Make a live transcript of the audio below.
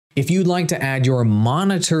If you'd like to add your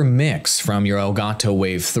monitor mix from your Elgato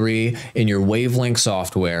Wave 3 in your Wavelink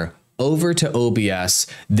software over to OBS,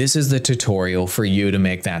 this is the tutorial for you to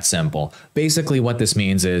make that simple. Basically what this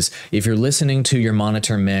means is if you're listening to your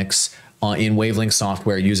monitor mix in Wavelink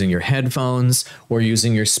software using your headphones or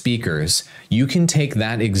using your speakers, you can take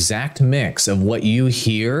that exact mix of what you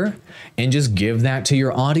hear and just give that to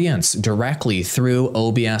your audience directly through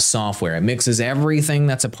OBS software. It mixes everything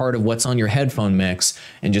that's a part of what's on your headphone mix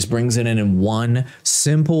and just brings it in one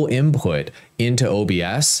simple input into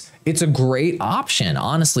OBS. It's a great option,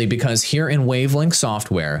 honestly, because here in Wavelink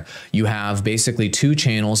software, you have basically 2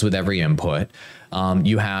 channels with every input.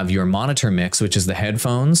 You have your monitor mix, which is the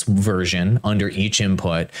headphones version under each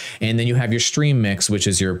input. And then you have your stream mix, which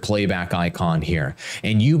is your playback icon here.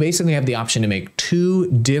 And you basically have the option to make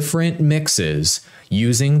 2 different mixes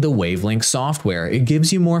using the Wavelink software. It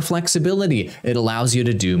gives you more flexibility. It allows you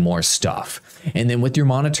to do more stuff. And then with your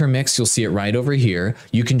monitor mix, you'll see it right over here.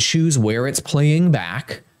 You can choose where it's playing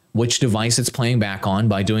back, which device it's playing back on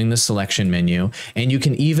by doing the selection menu. And you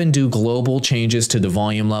can even do global changes to the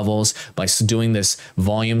volume levels by doing this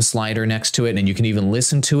volume slider next to it. And you can even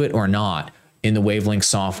listen to it or not in the Wavelink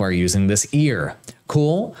software using this ear.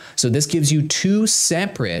 Cool? So this gives you 2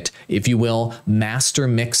 separate, if you will, master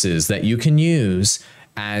mixes that you can use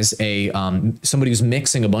as a somebody who's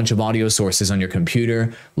mixing a bunch of audio sources on your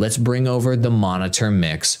computer. Let's bring over the monitor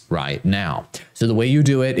mix right now. So the way you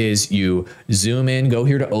do it is you zoom in, go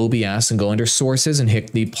here to OBS and go under sources and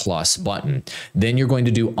hit the plus button. Then you're going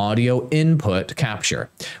to do audio input capture.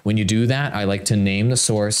 When you do that, I like to name the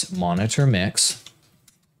source monitor mix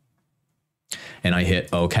and I hit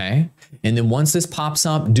OK. And then once this pops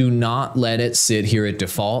up, do not let it sit here at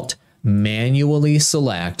default. Manually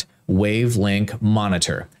select Wavelink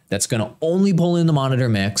monitor. That's going to only pull in the monitor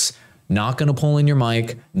mix, not going to pull in your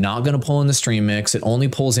mic, not going to pull in the stream mix. It only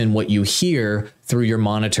pulls in what you hear through your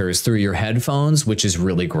monitors, through your headphones, which is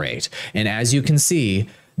really great. And as you can see,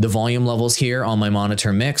 the volume levels here on my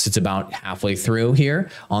monitor mix, it's about halfway through here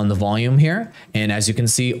on the volume here. And as you can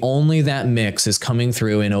see, only that mix is coming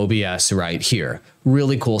through in OBS right here.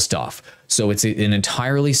 Really cool stuff. So it's an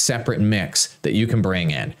entirely separate mix that you can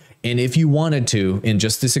bring in. And if you wanted to, in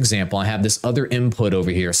just this example, I have this other input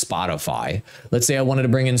over here, Spotify. Let's say I wanted to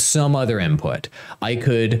bring in some other input. I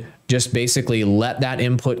could just basically let that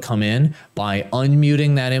input come in by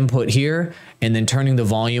unmuting that input here and then turning the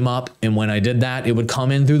volume up. And when I did that, it would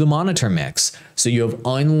come in through the monitor mix. So you have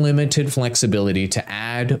unlimited flexibility to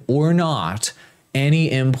add or not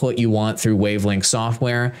any input you want through Wavelink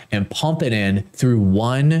software and pump it in through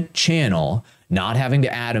one channel, not having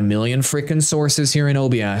to add a million freaking sources here in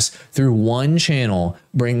OBS. Through one channel,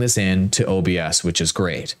 bring this in to OBS, which is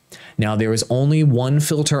great. Now, there is only one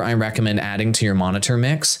filter I recommend adding to your monitor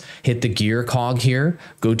mix. Hit the gear cog here,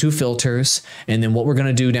 go to filters, and then what we're going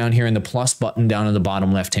to do down here in the plus button down in the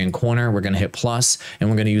bottom left-hand corner, we're going to hit plus, and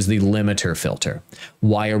we're going to use the limiter filter.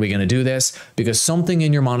 Why are we going to do this? Because something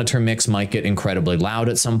in your monitor mix might get incredibly loud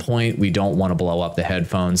at some point. We don't want to blow up the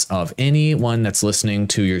headphones of anyone that's listening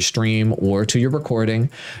to your stream or to your recording.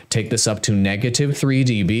 Take this up to -3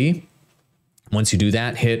 dB. Once you do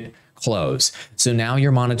that, hit close. So now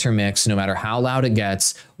your monitor mix, no matter how loud it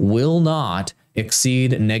gets, will not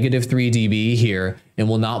exceed -3 dB here and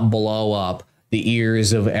will not blow up the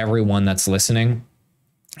ears of everyone that's listening,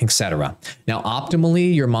 etc. Now,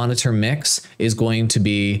 optimally, your monitor mix is going to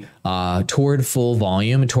be toward full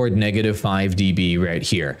volume, toward -5 dB right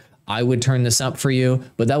here. I would turn this up for you,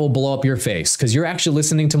 but that will blow up your face because you're actually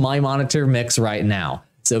listening to my monitor mix right now.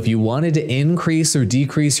 So if you wanted to increase or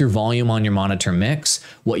decrease your volume on your monitor mix,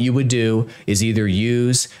 what you would do is either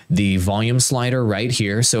use the volume slider right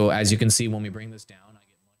here. So as you can see, when we bring this down, I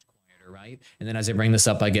get much quieter, right? And then as I bring this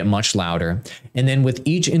up, I get much louder. And then with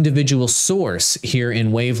each individual source here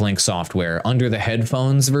in Wavelink software, under the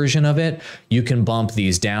headphones version of it, you can bump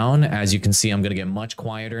these down. As you can see, I'm going to get much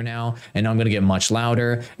quieter now, and I'm going to get much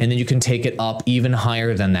louder. And then you can take it up even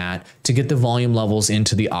higher than that to get the volume levels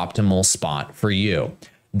into the optimal spot for you.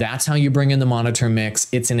 That's how you bring in the monitor mix.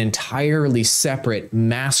 It's an entirely separate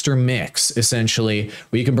master mix, essentially,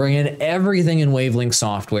 where you can bring in everything in Wavelink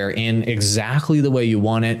software in exactly the way you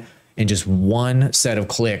want it in just one set of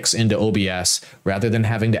clicks into OBS, rather than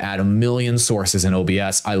having to add a million sources in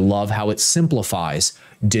OBS. I love how it simplifies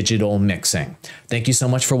digital mixing. Thank you so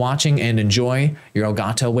much for watching and enjoy your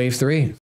Elgato Wave 3.